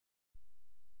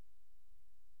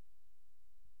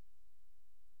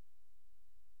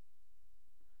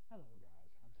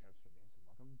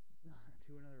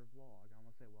vlog. I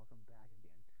almost say welcome back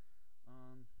again.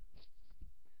 Um,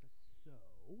 so,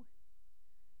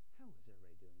 how is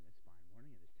everybody doing this fine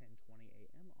morning? It is 10:20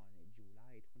 a.m. on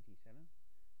July 27th,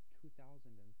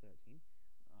 2013.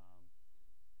 I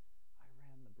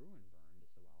ran the Bruin Burn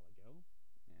just a while ago,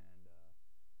 and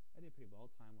I did pretty well.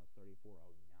 Time was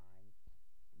 34:09.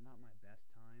 Not my best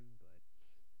time, but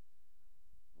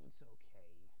it's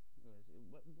okay.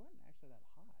 It wasn't actually that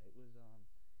hot. It was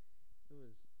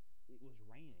it was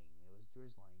raining. It was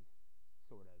drizzling,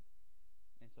 sort of,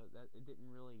 and so that it didn't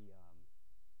really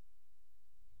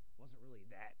wasn't really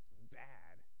that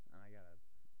bad. And I gotta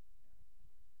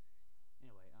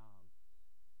anyway. What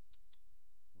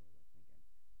was I thinking?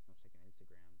 I was checking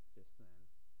Instagram just then,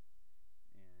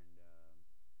 and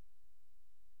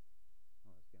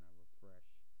I was gonna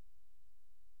refresh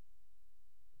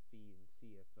the feed and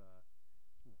see if fly.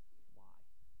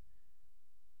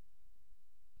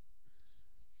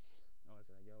 I was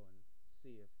gonna go and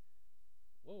see if.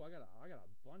 Whoa! I got a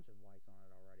bunch of likes on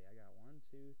it already. I got 1,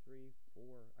 2, 3,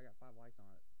 4. I got 5 likes on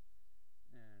it,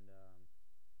 and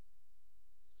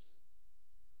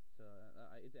so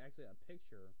it's actually a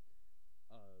picture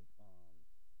of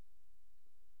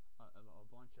a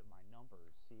bunch of my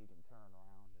numbers, so you can turn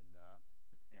around and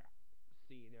yeah,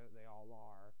 see they all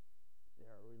are.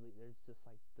 They're really there's just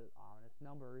like the ominous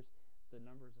numbers, the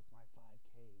numbers of my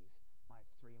 5Ks, my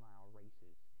 3-mile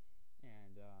races,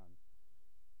 and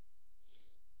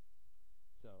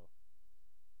so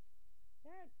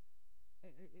that I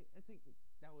think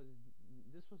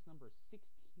this was number 16.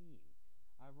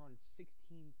 I've run 16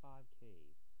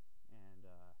 5Ks, and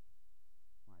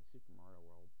my Super Mario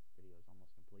World video is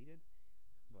almost completed.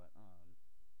 But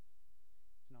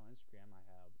so now on Instagram I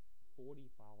have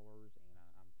 40 followers, and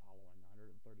I'm following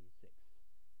 136.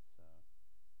 So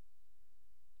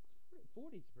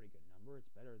 40 is a pretty good number. It's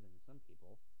better than some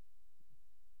people.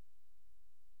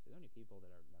 So the only people that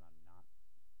I'm not.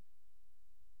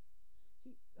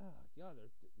 See, yeah,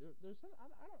 there's some, I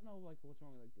don't know like what's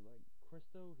wrong with like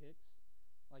Christo Hicks,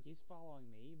 like he's following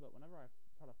me, but whenever I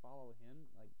try to follow him,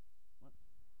 like what?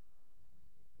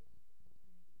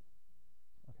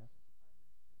 Okay.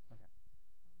 Okay.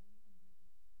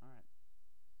 All right.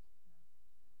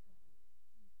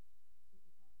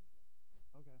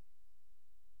 Okay.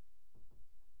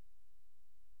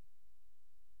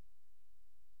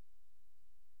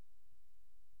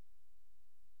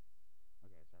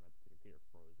 Okay, sorry about the computer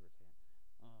froze for a second.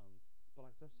 But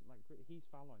like just like he's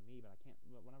following me, but I can't.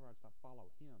 But whenever I stop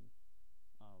follow him,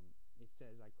 it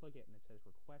says I click it and it says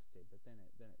requested, but then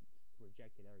it's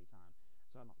rejected every time.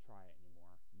 So I don't try it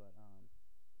anymore. But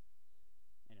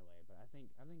anyway, but I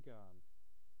think and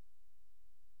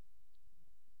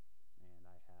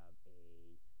I have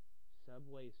a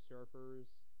Subway Surfers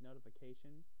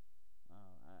notification.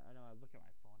 I know I look at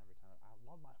my phone every time. I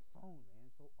love my phone, man.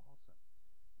 It's so awesome.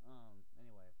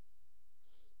 Anyway,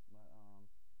 but I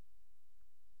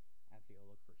have to go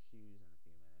look for shoes in a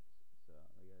few minutes. So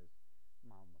because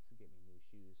mom wants to get me new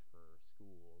shoes for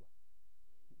school,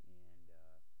 and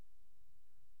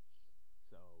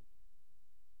so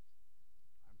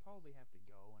I probably have to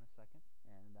go in a second.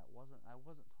 And I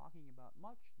wasn't talking about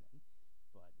much then,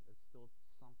 but it's still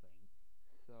something.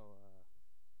 So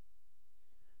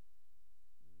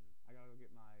I gotta go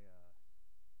get my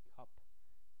cup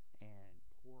and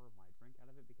pour my drink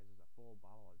out of it because there's a full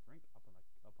bottle of drink up on the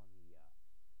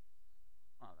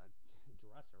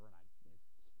dresser, and it's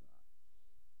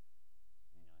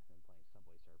anyway, I've been playing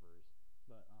Subway Surfers,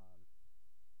 but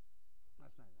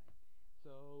that's not anything.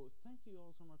 So thank you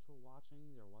all so much for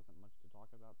watching. There wasn't much to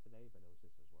talk about today, but it was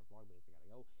just a short vlog because I gotta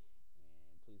go.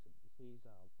 And please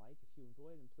like if you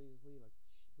enjoyed, and please leave a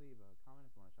comment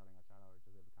if you want to shout out, or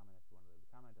just leave a comment if you want to leave a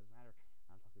comment. It doesn't matter.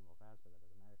 I'm talking real fast, but that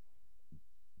doesn't matter.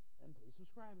 And please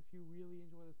subscribe if you really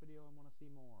enjoy this video and want to see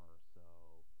more. So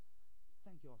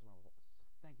thank you all so much.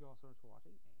 Thank you all so much for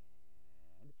watching,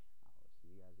 and I'll see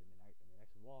you guys in the next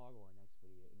vlog or next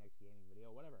gaming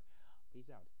video, whatever. Peace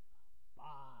out.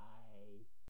 Bye.